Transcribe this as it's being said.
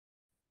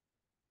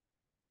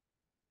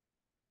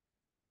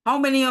How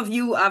many of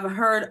you have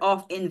heard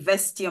of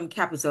Investium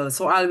Capital?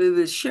 So I'll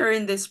be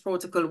sharing this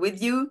protocol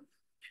with you.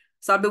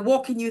 So I'll be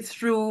walking you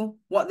through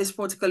what this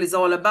protocol is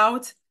all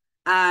about.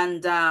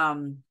 And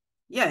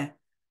yeah,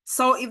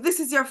 so if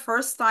this is your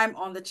first time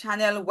on the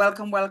channel,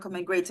 welcome, welcome,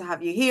 and great to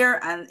have you here.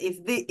 And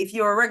if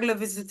you're a regular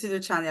visitor to the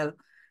channel,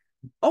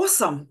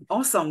 awesome,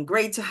 awesome,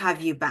 great to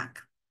have you back.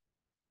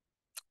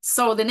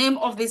 So the name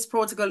of this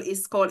protocol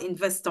is called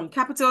Investium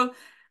Capital.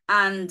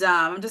 And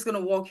I'm just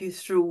going to walk you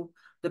through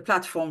the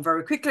platform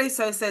very quickly.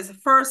 So it says,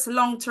 first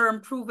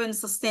long-term proven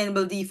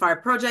sustainable DeFi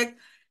project.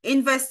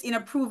 Invest in a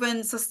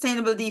proven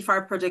sustainable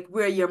DeFi project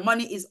where your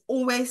money is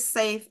always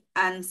safe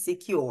and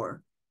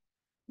secure.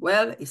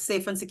 Well, it's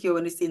safe and secure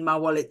when it's in my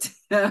wallet.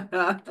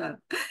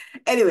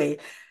 Anyway,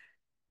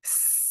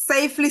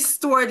 safely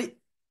store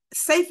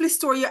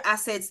your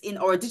assets in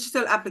our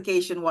digital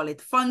application wallet.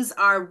 Funds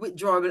are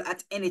withdrawable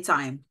at any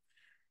time.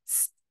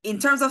 In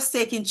terms of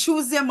staking,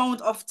 choose the amount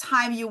of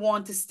time you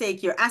want to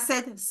stake your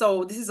asset.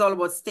 So this is all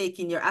about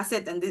staking your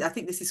asset. And I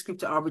think this is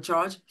crypto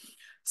arbitrage.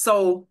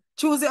 So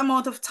choose the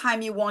amount of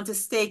time you want to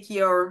stake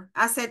your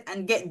asset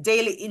and get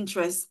daily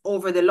interest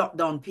over the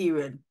lockdown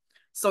period.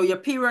 So your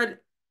period,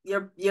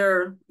 your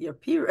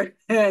period,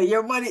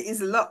 your money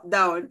is locked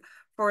down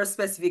for a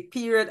specific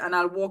period. And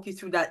I'll walk you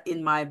through that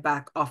in my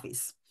back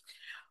office.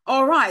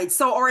 All right,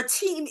 so our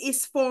team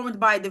is formed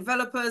by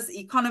developers,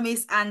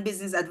 economists, and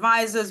business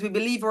advisors. We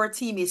believe our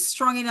team is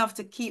strong enough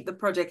to keep the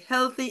project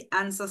healthy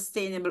and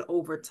sustainable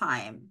over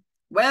time.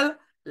 Well,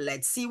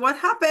 let's see what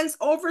happens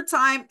over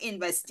time.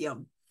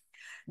 Investium.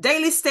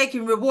 Daily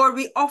staking reward.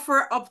 We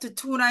offer up to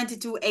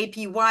 292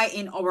 APY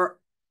in our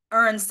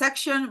earn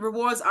section.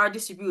 Rewards are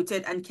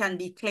distributed and can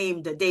be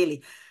claimed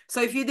daily.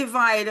 So if you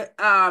divide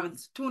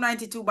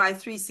 292 by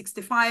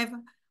 365,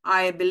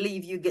 I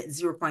believe you get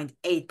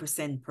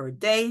 0.8% per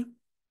day.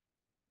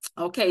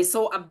 Okay,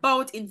 so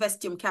about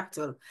Investium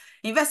Capital.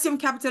 Investium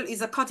Capital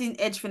is a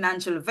cutting-edge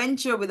financial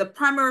venture with a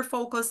primary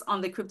focus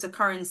on the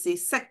cryptocurrency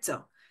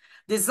sector,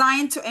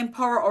 designed to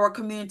empower our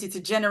community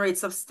to generate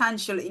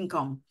substantial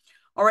income.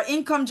 Our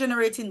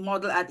income-generating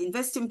model at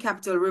Investium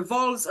Capital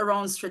revolves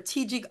around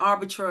strategic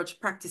arbitrage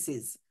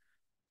practices.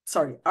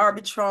 So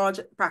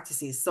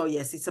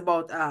yes, it's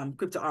about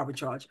crypto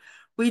arbitrage.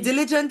 We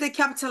diligently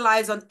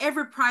capitalize on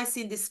every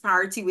pricing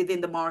disparity within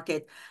the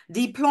market,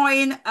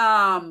 deploying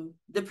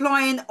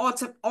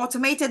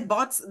automated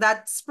bots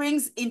that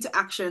springs into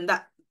action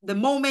that the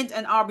moment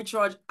an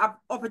arbitrage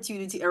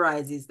opportunity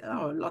arises.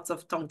 Oh, lots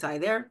of tongue tie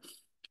there.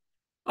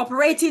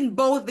 Operating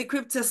both the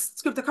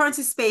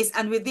cryptocurrency space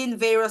and within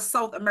various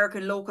South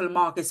American local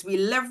markets, we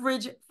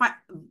leverage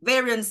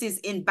variances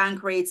in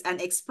bank rates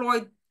and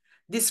exploit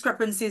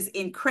discrepancies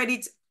in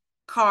credit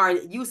card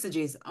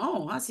usages.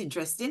 Oh, that's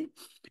interesting.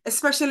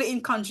 Especially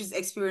in countries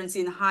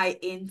experiencing high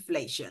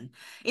inflation.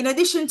 In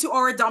addition to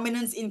our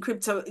dominance in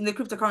the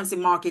cryptocurrency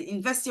market,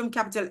 Investium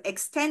Capital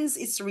extends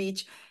its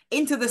reach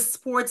into the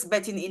sports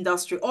betting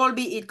industry,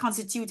 albeit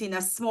constituting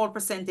a small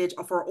percentage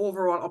of our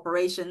overall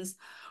operations.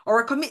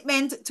 Our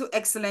commitment to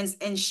excellence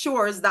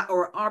ensures that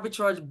our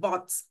arbitrage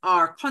bots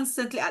are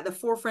constantly at the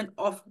forefront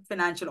of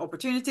financial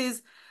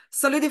opportunities,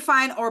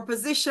 solidifying our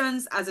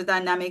positions as a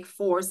dynamic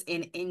force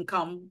in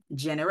income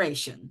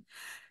generation.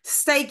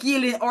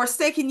 Staking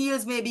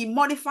yields may be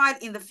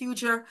modified in the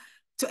future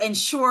to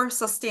ensure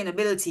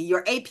sustainability.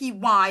 Your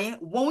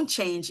APY won't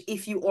change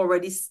if you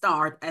already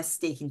start a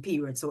staking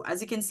period. So as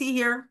you can see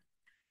here,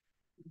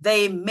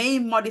 they may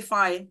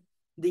modify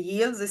the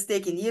yields, the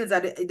staking yields.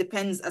 That it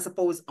depends, I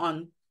suppose,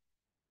 on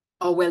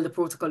how well the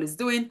protocol is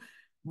doing.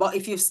 But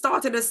if you've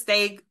started a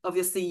stake,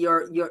 obviously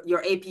your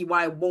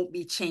APY won't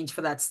be changed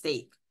for that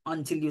stake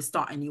until you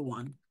start a new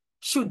one,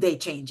 should they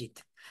change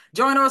it.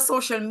 Join our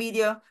social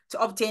media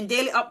to obtain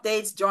daily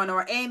updates, join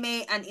our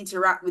AMA and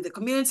interact with the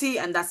community,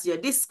 and that's your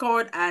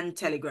Discord and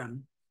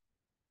Telegram.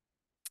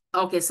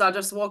 Okay, so I'll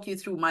just walk you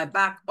through my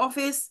back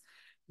office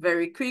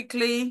very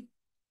quickly.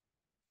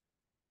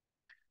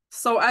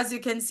 So as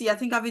you can see, I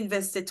think I've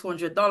invested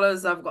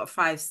 $200. I've got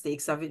 5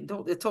 stakes.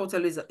 The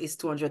total is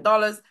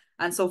 $200.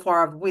 And so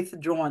far I've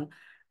withdrawn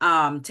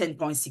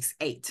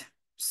 10.68.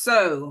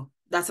 So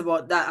that's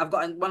about that. I've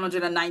got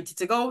 190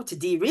 to go to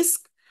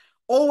de-risk.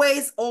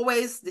 Always,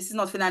 this is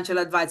not financial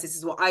advice. This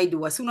is what I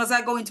do. As soon as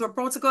I go into a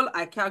protocol,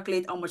 I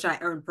calculate how much I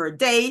earn per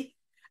day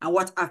and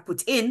what I've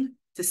put in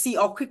to see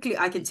how quickly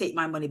I can take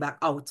my money back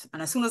out.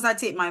 And as soon as I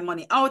take my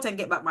money out and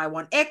get back my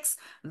 1x,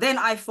 then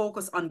I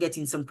focus on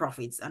getting some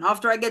profits. And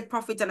after I get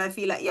profit and I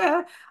feel like,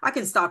 yeah, I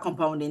can start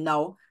compounding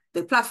now.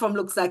 The platform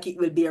looks like it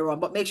will be around,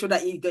 but make sure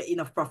that you get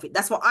enough profit.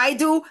 That's what I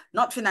do,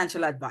 not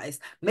financial advice.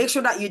 Make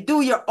sure that you do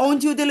your own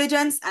due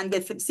diligence and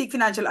seek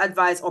financial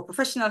advice or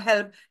professional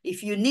help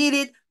if you need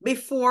it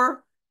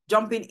before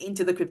jumping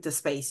into the crypto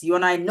space. You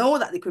and I know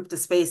that the crypto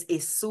space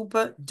is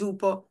super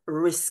duper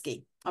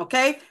risky.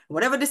 Okay,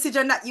 whatever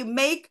decision that you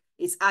make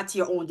is at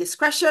your own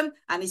discretion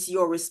and it's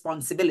your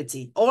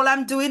responsibility. All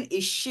I'm doing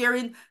is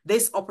sharing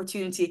this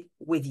opportunity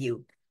with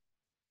you.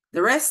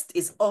 The rest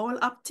is all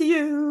up to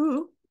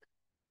you.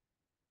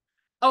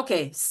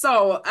 Okay,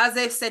 so as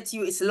I said to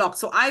you, it's locked.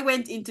 So I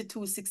went into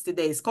 260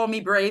 days. Call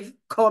me brave,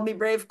 call me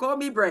brave, call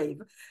me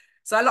brave.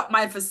 So I locked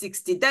mine for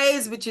 60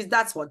 days, which is,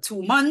 that's what,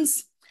 2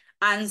 months.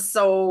 And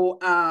so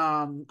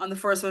on the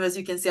first one, as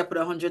you can see, I put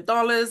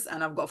 $100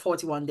 and I've got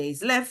 41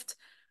 days left.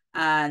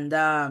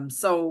 And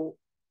so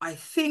I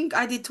think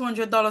I did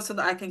 $200 so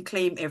that I can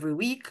claim every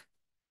week.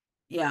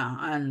 Yeah,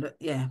 and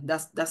yeah,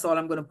 that's all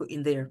I'm gonna put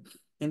in there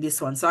in this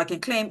one. So I can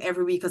claim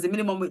every week because the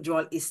minimum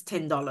withdrawal is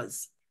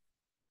 $10.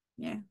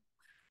 Yeah.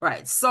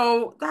 Right,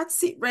 so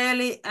that's it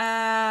really,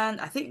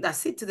 and I think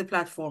that's it to the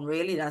platform,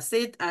 really. That's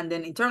it. And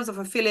then in terms of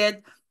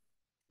affiliate,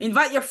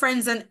 invite your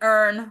friends and you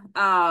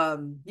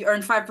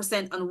earn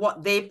 5% on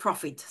what they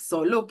profit.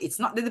 So look, it's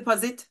not the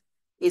deposit,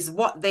 it's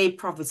what they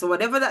profit. So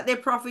whatever that they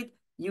profit,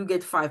 you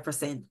get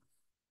 5%,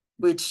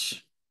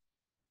 which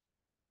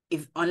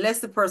unless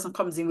the person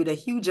comes in with a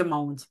huge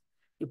amount,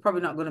 you're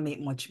probably not going to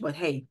make much. But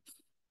hey,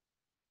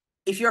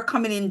 if you're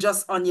coming in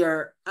just on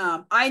your,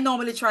 I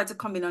normally try to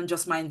come in on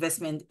just my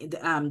investment,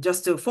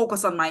 just to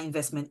focus on my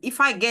investment. If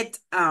I get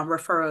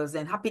referrals,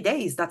 then happy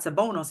days, that's a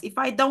bonus. If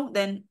I don't,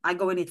 then I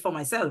go in it for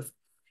myself.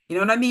 You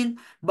know what I mean?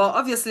 But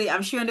obviously,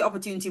 I'm sharing the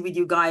opportunity with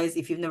you guys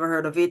if you've never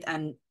heard of it.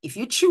 And if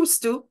you choose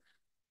to,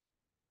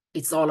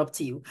 it's all up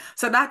to you.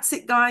 So that's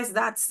it, guys.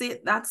 That's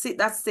it. That's it.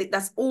 That's it.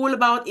 That's all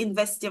about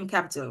Investium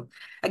Capital.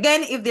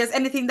 Again, if there's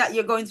anything that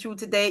you're going through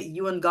today,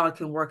 you and God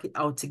can work it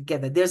out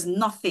together. There's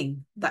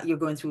nothing that you're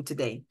going through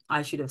today,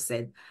 I should have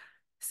said.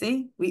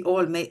 See, we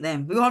all make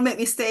them. We all make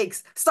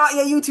mistakes. Start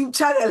your YouTube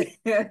channel.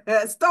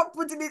 Stop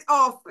putting it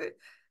off.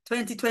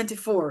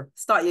 2024,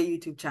 start your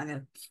YouTube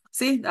channel.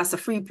 See, that's a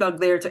free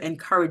plug there to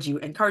encourage you.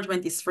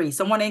 Encouragement is free.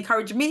 Someone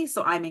encouraged me,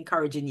 so I'm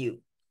encouraging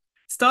you.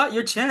 Start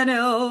your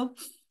channel.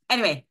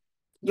 Anyway,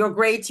 you're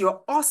great.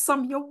 You're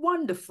awesome. You're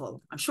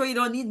wonderful. I'm sure you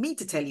don't need me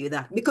to tell you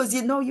that because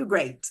you know you're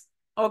great.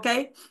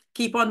 Okay?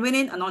 Keep on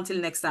winning. And until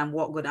next time,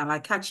 walk good. And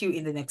I'll catch you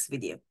in the next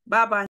video. Bye-bye.